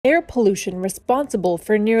Air pollution responsible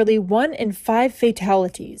for nearly 1 in 5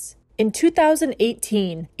 fatalities. In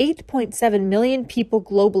 2018, 8.7 million people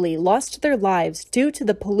globally lost their lives due to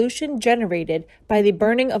the pollution generated by the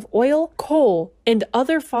burning of oil, coal, and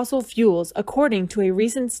other fossil fuels, according to a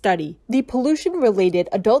recent study. The pollution-related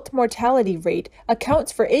adult mortality rate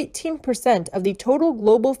accounts for 18% of the total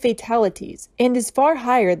global fatalities and is far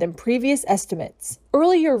higher than previous estimates.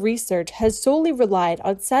 Earlier research has solely relied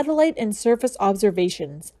on satellite and surface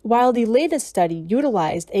observations, while the latest study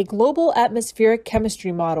utilized a global atmospheric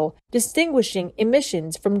chemistry model distinguishing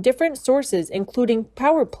emissions from different sources including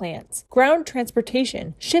power plants, ground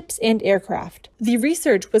transportation, ships, and aircraft. The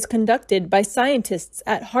research was conducted by scientists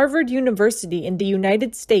at Harvard University in the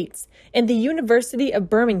United States and the University of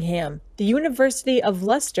Birmingham, the University of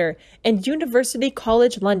Leicester, and University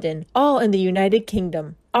College London, all in the United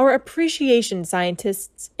Kingdom. Our appreciation,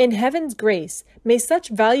 scientists. In heaven's grace, may such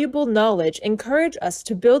valuable knowledge encourage us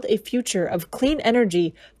to build a future of clean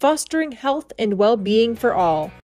energy, fostering health and well-being for all.